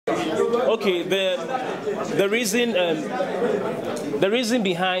Okay, the reason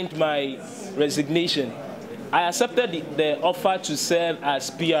behind my resignation, I accepted the offer to serve as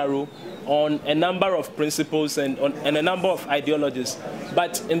PRO on a number of principles and a number of ideologies.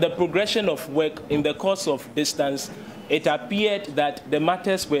 But in the progression of work, in the course of distance, it appeared that the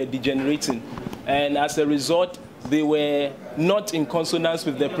matters were degenerating. And as a result, they were not in consonance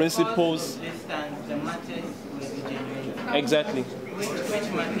with the principles. The matters were degenerating. Exactly. Which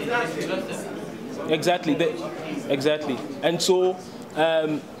matters? Exactly. Exactly. And so,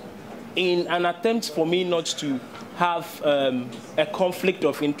 in an attempt for me not to have a conflict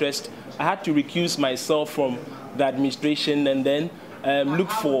of interest, I had to recuse myself from the administration and then look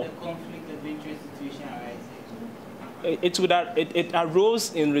for. How would the conflict of interest situation arise? It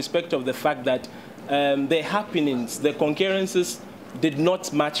arose in respect of the fact that the happenings, the concurrences did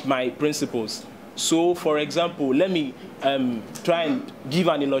not match my principles. So, for example, let me try and give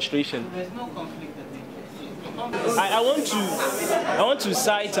an illustration. There's no conflict of interest. I want to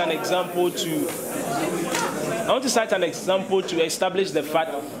cite an example to establish the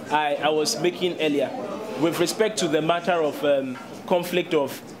fact I was making earlier with respect to the matter of conflict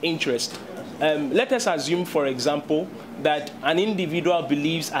of interest. Let us assume, for example, that an individual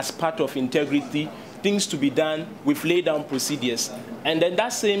believes as part of integrity things to be done with laid down procedures, and then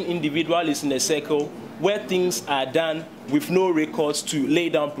that same individual is in a circle where things are done with no recourse to lay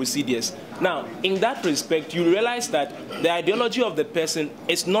down procedures. Now, in that respect, you realize that the ideology of the person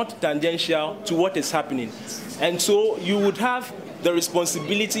is not tangential to what is happening. And so you would have the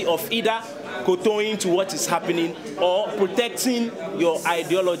responsibility of either kowtowing to what is happening or protecting your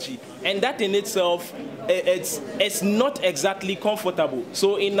ideology. And that in itself, it's not exactly comfortable.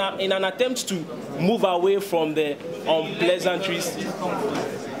 So in an attempt to move away from the unpleasantries,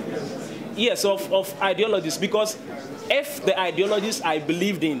 yes, of ideologies, because if the ideologies I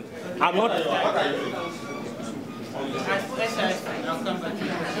believed in are not... As SRC, I'll come back to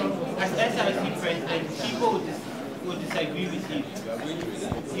you. As SRC President, people will disagree with you.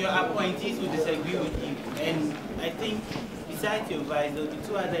 Your appointees will disagree with you. And I think, besides your vice, there will be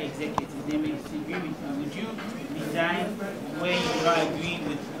two other executives. They may disagree with you. Would you resign when you do not agree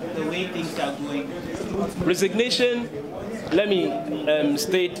with the way things are going? Resignation, let me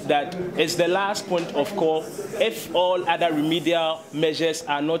state that it's the last point of call if all other remedial measures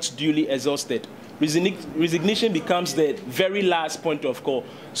are not duly exhausted. Resignation becomes the very last point of call.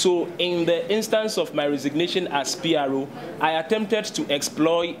 So in the instance of my resignation as PRO, I attempted to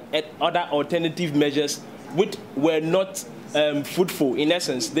exploit other alternative measures which were not fruitful. In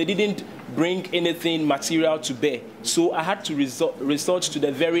essence, they didn't bring anything material to bear. So I had to resort to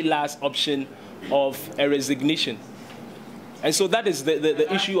the very last option of a resignation. And so that is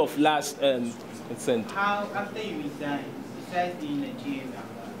the issue of last consent. How, after you resigned, besides being a GA member,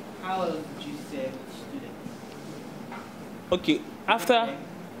 how else did you serve students? Okay, after,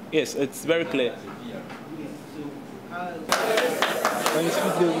 yes, it's very clear.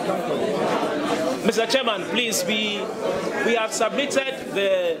 Mr. Chairman, please, we have submitted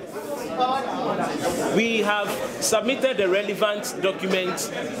the relevant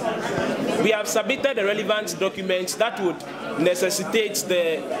documents. We have submitted the relevant documents that would necessitate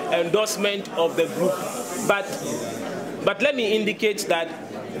the endorsement of the group. But let me indicate that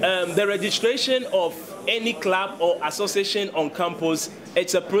the registration of any club or association on campus,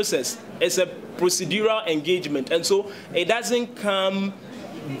 it's a process. It's a procedural engagement. And so it doesn't come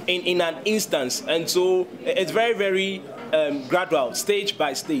in an instance. And so it's very, very gradual, stage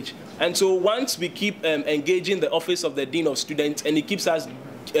by stage. And so once we keep engaging the Office of the Dean of Students, and it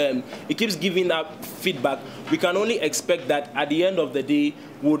keeps giving up feedback, we can only expect that at the end of the day,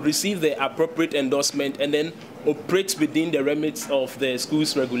 we would receive the appropriate endorsement and then operate within the remits of the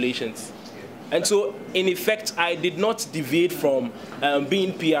school's regulations. And so, in effect, I did not deviate from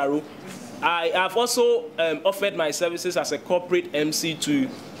being PRO. I have also offered my services as a corporate MC to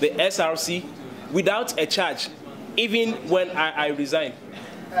the SRC without a charge, even when I resigned.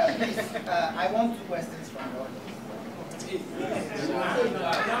 Please, I want two questions from the audience.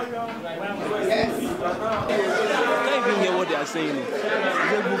 I can't even hear what they are saying.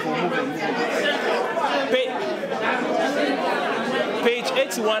 Page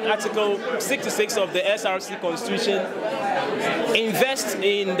 81, Article 66 of the SRC Constitution, invest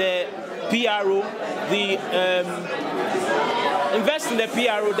in the PRO,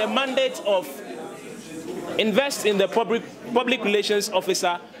 the mandate of invest in the public relations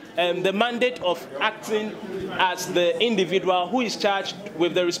officer, the mandate of acting as the individual who is charged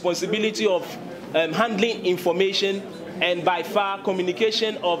with the responsibility of handling information and by far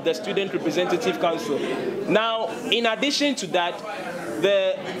communication of the Student Representative Council. Now, in addition to that,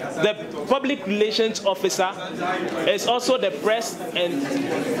 the public relations officer is also the press and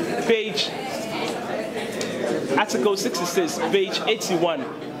page, Article 66, page 81.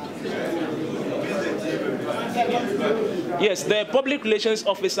 Yes, the public relations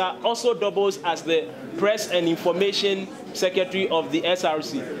officer also doubles as the press and information secretary of the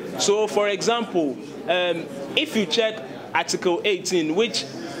SRC. So, for example, if you check Article 18, which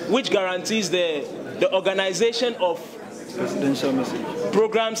guarantees the organization of presidential message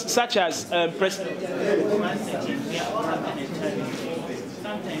programs such as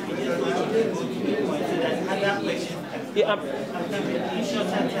yeah,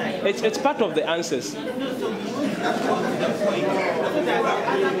 it's part of the answers.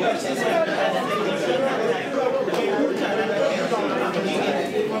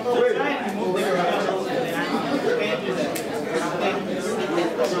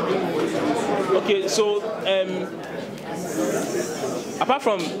 Okay, so apart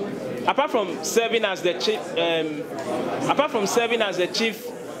from serving as the chief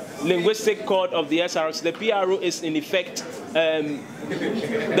linguistic code of the SRC, the PRO is in effect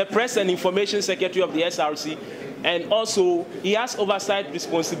the press and information secretary of the SRC, and also he has oversight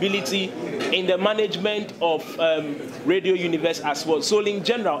responsibility in the management of Radio Univers as well. So in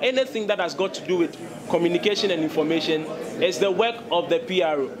general, anything that has got to do with communication and information is the work of the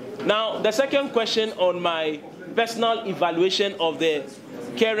PRO. Now, the second question on my personal evaluation of the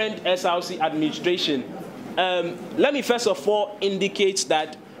current SRC administration, let me first of all indicate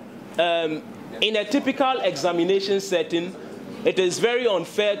that in a typical examination setting, it is very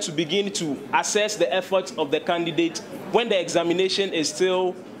unfair to begin to assess the efforts of the candidate when the examination is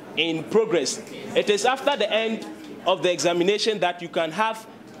still in progress. It is after the end of the examination that you can have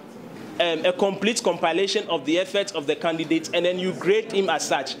a complete compilation of the efforts of the candidate, and then you grade him as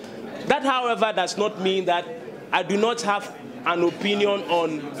such. That, however, does not mean that I do not have an opinion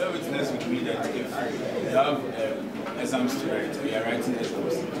on... Bear witness with me that if you have exams to write, we are writing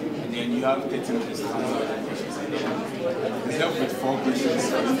exams, and then you have 30 minutes to answer questions, it's left with 4 questions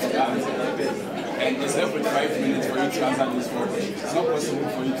for you to answer, and it's left with 5 minutes for you to answer those 4 questions. It's not possible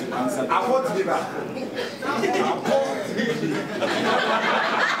for you to answer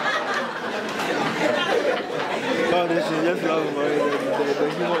Oh, they should just love the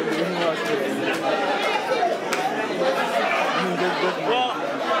humor aspect. Well,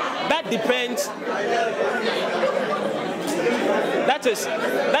 that depends.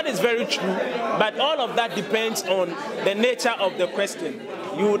 That is very true, but all of that depends on the nature of the question.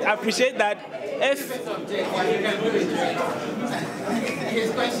 You would appreciate that if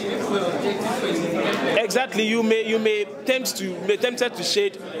exactly you may tempted to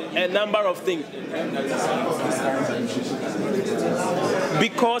shade a number of things.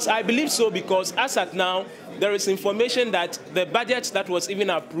 Because I believe so, because as at now, there is information that the budget that was even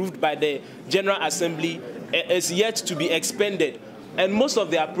approved by the General Assembly is yet to be expended. And most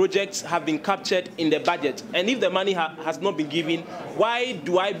of their projects have been captured in the budget. And if the money has not been given, why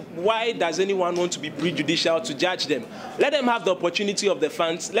does anyone want to be prejudicial to judge them? Let them have the opportunity of the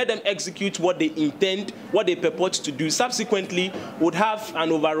funds. Let them execute what they intend, what they purport to do. Subsequently, would have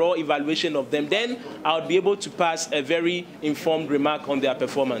an overall evaluation of them. Then I would be able to pass a very informed remark on their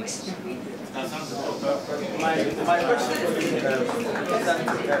performance. My question is,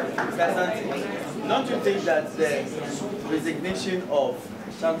 don't you think that the resignation of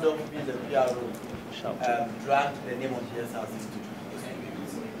Shandor being the PRO dragged the name of the SRC?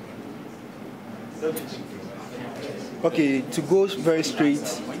 Don't you think so? Okay, to go very straight.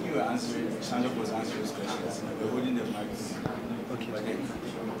 When you were answering, Shandor was answering those questions, you were holding the mics. Okay.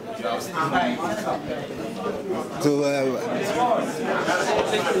 So,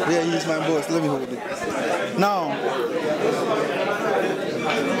 yeah, he's my boss. Let me hold it.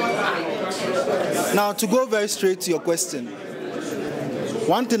 Now, to go very straight to your question,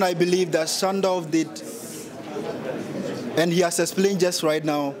 one thing I believe that Shandor did, and he has explained just right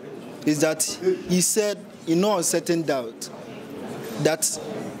now, is that he said, in no uncertain doubt, that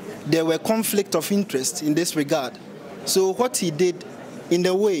there were conflict of interest in this regard. So what he did, in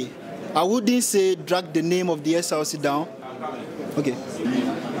a way, I wouldn't say drag the name of the SRC down. Okay.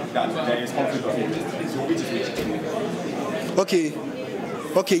 There is conflict of interest.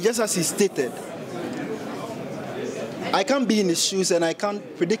 Okay, just as he stated, I can't be in his shoes and I can't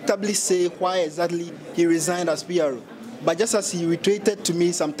predictably say why exactly he resigned as PRO. But just as he reiterated to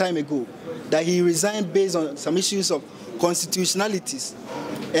me some time ago, that he resigned based on some issues of constitutionalities.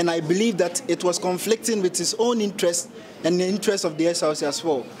 And I believe that it was conflicting with his own interest and the interest of the SRC as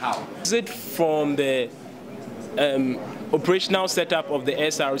well. How? Is it from the operational setup of the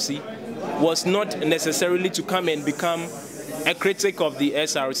SRC was not necessarily to come and become a critic of the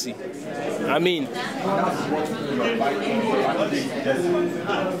SRC. I mean,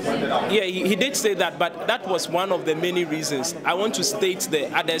 yeah, he did say that, but that was one of the many reasons. I want to state the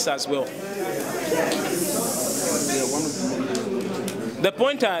others as well. The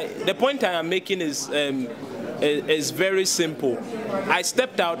point I am making is very simple. I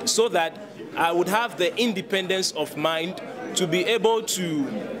stepped out so that I would have the independence of mind to be able to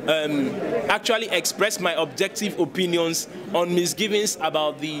actually express my objective opinions on misgivings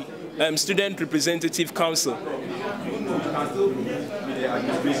about the Student Representative Council.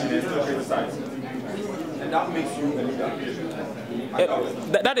 And that makes you a leader.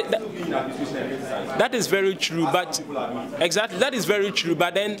 That is very true, but exactly that is very true.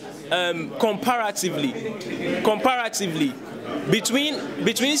 But then comparatively,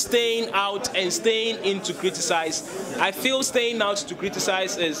 between staying out and staying in to criticize, I feel staying out to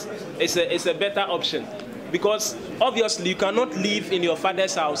criticize is a better option, because obviously you cannot live in your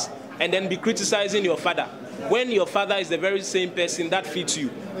father's house and then be criticizing your father when your father is the very same person that feeds you.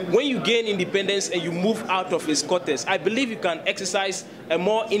 When you gain independence and you move out of his quarters, I believe you can exercise a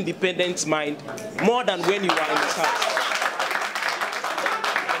more independent mind more than when you are in his house.